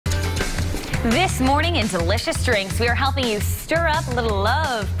This morning in Delicious Drinks, we are helping you stir up a little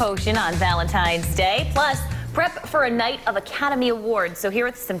love potion on Valentine's Day. Plus, prep for a night of Academy Awards. So here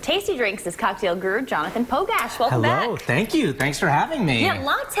with some tasty drinks is cocktail guru Jonathan Pogash. Welcome back. Hello, thank you. Thanks for having me. Yeah,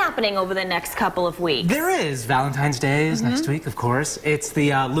 lots happening over the next couple of weeks. There is. Valentine's Day is next week, of course. It's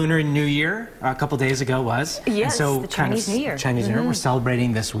the Lunar New Year. A couple days ago was. Yes, and so the Chinese New Year. Chinese New Year. We're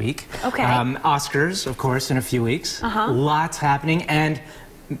celebrating this week. Okay. Oscars, of course, in a few weeks. Lots happening and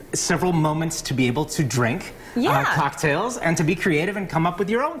several moments to be able to drink. Cocktails and to be creative and come up with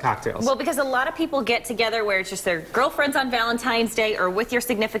your own cocktails. Well, because a lot of people get together where it's just their girlfriends on Valentine's Day or with your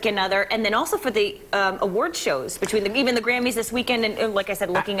significant other, and then also for the award shows between even the Grammys this weekend and like I said,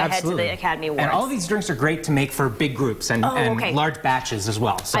 looking ahead to the Academy Awards. And all of these drinks are great to make for big groups and large batches as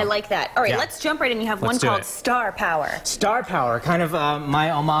well. So, I like that. All right, let's jump right in. You have one called Star Power. Star Power, kind of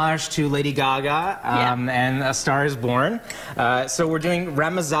my homage to Lady Gaga and A Star is Born. So we're doing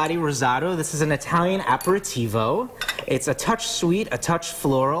Ramazzotti Rosado. This is an Italian aperitivo. It's a touch sweet, a touch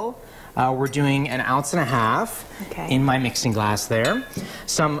floral. We're doing 1.5 ounces in my mixing glass there.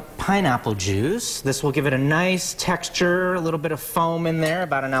 Some pineapple juice. This will give it a nice texture, a little bit of foam in there,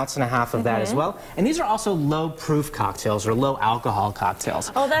 about 1.5 ounces of that as well. And these are also low-proof cocktails or low-alcohol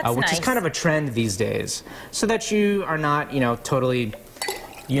cocktails. Oh, that's which nice. is kind of a trend these days. So that you are not, totally,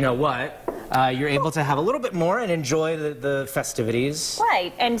 you-know-what. You're able to have a little bit more and enjoy the festivities.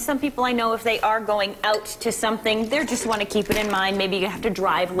 Right, and some people I know if they are going out to something, they just want to keep it in mind. Maybe you have to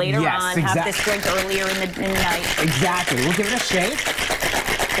drive later on, have this drink earlier in the night. Exactly. We'll give it a shake.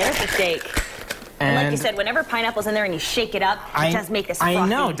 There's the shake. And like you said, whenever pineapple's in there and you shake it up, it does make this frothy, I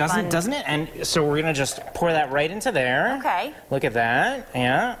know, doesn't it? And so we're going to just pour that right into there. Okay. Look at that.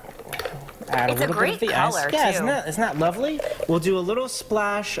 Yeah. Add it's a great color, too. Yeah, isn't that lovely? We'll do a little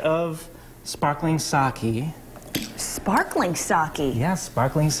splash of sparkling sake. Sparkling sake? Yeah,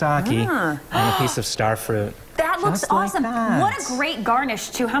 sparkling sake. And a piece of star fruit. That looks awesome. What a great garnish,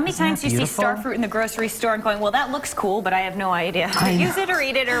 too. How many times do you see star fruit in the grocery store and going, well, that looks cool, but I have no idea how to use it or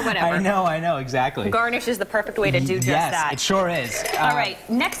eat it or whatever. I know, exactly. Garnish is the perfect way to do just that. Yes, it sure is. All right,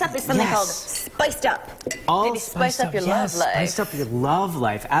 next up is something called Spiced Up. Maybe spice up your love life. Spice up your love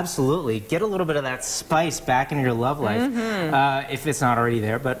life, absolutely. Get a little bit of that spice back into your love life, if it's not already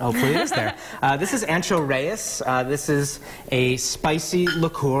there, but hopefully it is there. This is Ancho Reyes. This is a spicy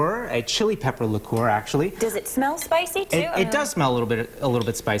liqueur, a chili pepper liqueur, actually. Does it smell spicy too? It does smell a little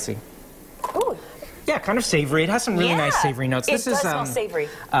bit spicy. Ooh. Yeah, kind of savory. It has some really nice savory notes. This does smell savory.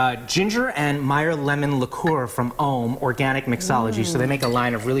 Ginger and Meyer lemon liqueur from Ohm Organic Mixology. So they make a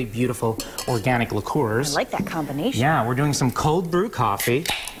line of really beautiful organic liqueurs. I like that combination. Yeah, we're doing some cold brew coffee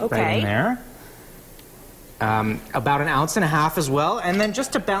right in there. About 1.5 ounces as well. And then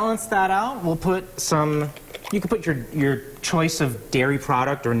just to balance that out, we'll put some. You can put your choice of dairy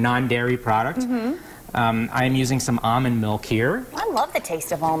product or non-dairy product. I am using some almond milk here. I love the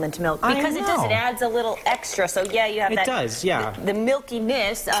taste of almond milk because it adds a little extra. So yeah, you have the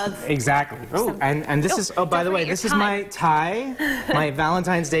milkiness of Oh, and this is by the way, this is my tie, my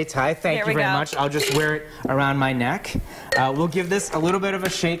Valentine's Day tie. Thank you very much. I'll just wear it around my neck. We'll give this a little bit of a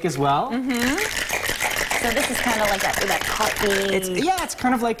shake as well. So this is kind of like that coffee. It's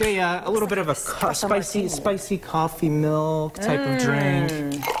kind of like a little bit of a spicy coffee milk type of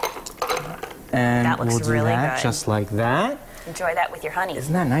drink. And we'll do that just like that. Enjoy that with your honey.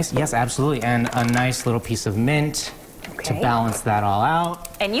 Isn't that nice? Yes, absolutely. And a nice little piece of mint to balance that all out.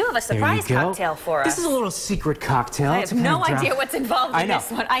 And you have a surprise cocktail for us. This is a little secret cocktail. I have no idea what's involved in this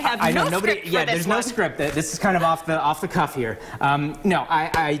one. I have no script for this there's no script. This is kind of off the cuff here. No,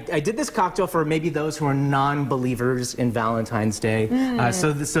 I did this cocktail for maybe those who are non-believers in Valentine's Day.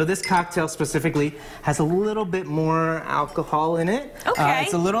 So this cocktail specifically has a little bit more alcohol in it.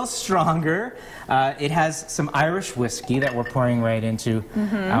 It's a little stronger. It has some Irish whiskey that we're pouring right into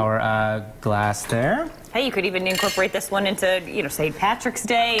our glass there. Hey, you could even incorporate this one into, St. Patrick's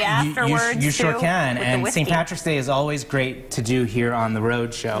Day afterwards. You sure can. And St. Patrick's Day is always great to do here on the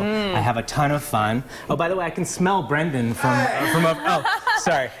Rhode Show. I have a ton of fun. Oh, by the way, I can smell Brendan from over. Oh,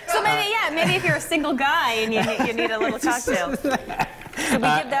 sorry. So maybe if you're a single guy and you need a little cocktail. So we give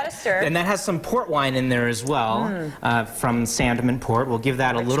that a stir. And that has some port wine in there as well, from Sandeman Port. We'll give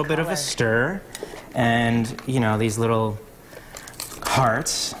that a little bit of a stir. And, these little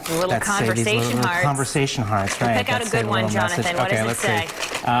hearts. Little conversation hearts. Conversation hearts, right. Pick out a good one, Jonathan. What does it say?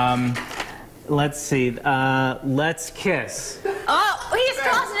 Let's see. Let's kiss. Oh, he's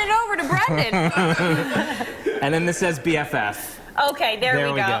tossing it over to Brendan. And then this says BFF. Okay, there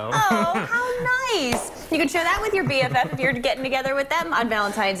we go. Oh, how nice. You can share that with your BFF if you're getting together with them on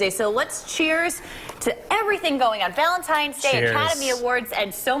Valentine's Day. So let's cheers to everything going on. Valentine's Day, Cheers. Academy Awards,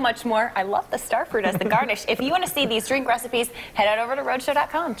 and so much more. I love the star fruit as the garnish. If you want to see these drink recipes, head on over to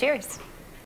rhodeshow.com. Cheers.